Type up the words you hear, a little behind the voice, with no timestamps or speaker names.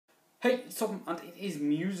Hey, it's Tom, and it is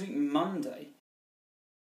Music Monday.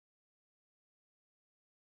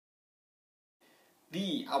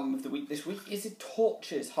 The album of the week this week is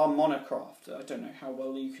Torche's Harmonicraft. I don't know how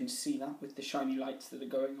well you can see that with the shiny lights that are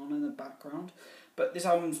going on in the background, but this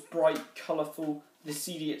album's bright, colourful. The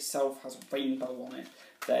CD itself has a rainbow on it.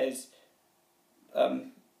 There's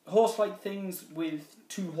horse-like things with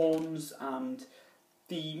two horns, and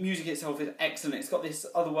the music itself is excellent. It's got this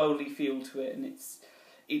otherworldly feel to it, and it's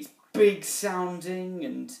big sounding,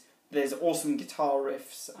 and there's awesome guitar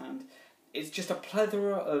riffs, and it's just a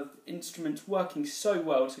plethora of instruments working so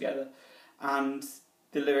well together, and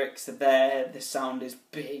the lyrics are there, the sound is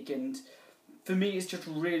big, and for me it's just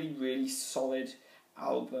really, really solid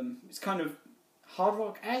album. It's kind of hard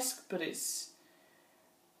rock-esque, but it's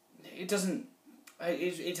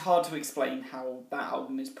hard to explain how that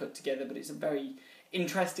album is put together, but it's a very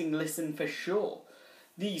interesting listen for sure.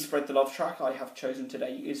 The Spread the Love track I have chosen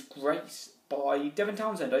today is Grace by Devin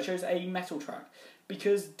Townsend. I chose a metal track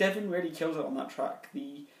because Devin really kills it on that track.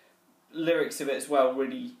 The lyrics of it as well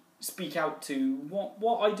really speak out to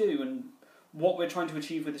what I do and what we're trying to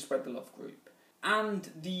achieve with the Spread the Love group. And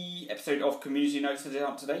the episode of Community Notes that is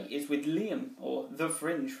out today is with Liam, or The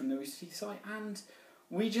Fringe from the Rooster Teeth site, and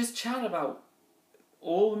we just chat about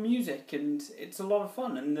all the music, and it's a lot of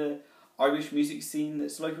fun, and the Irish music scene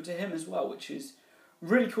that's local to him as well, which is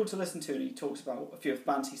really cool to listen to, and he talks about a few of the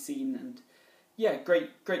bands he's seen, and yeah, great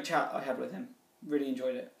chat I had with him. Really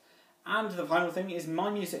enjoyed it. And the final thing is my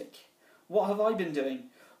music. What have I been doing?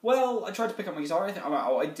 Well, I tried to pick up my guitar.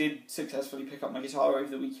 I did successfully pick up my guitar over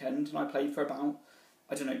the weekend, and I played for about,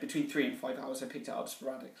 I don't know, between 3 and 5 hours. I picked it up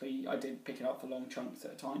sporadically. I did pick it up for long chunks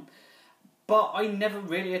at a time. But I never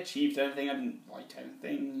really achieved anything. I didn't write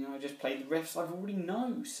anything. I just played the riffs I've already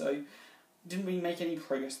know, so didn't really make any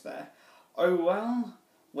progress there. Oh well,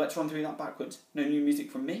 let's run through that backwards. No new music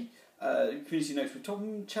from me. Community Notes with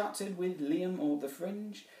Tom, chatted with Liam or The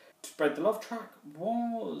Fringe. Spread the Love track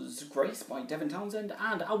was Grace by Devin Townsend,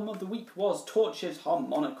 and album of the week was Torche's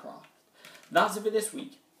Harmonicraft. That's it for this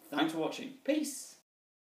week. Thanks for watching. Peace!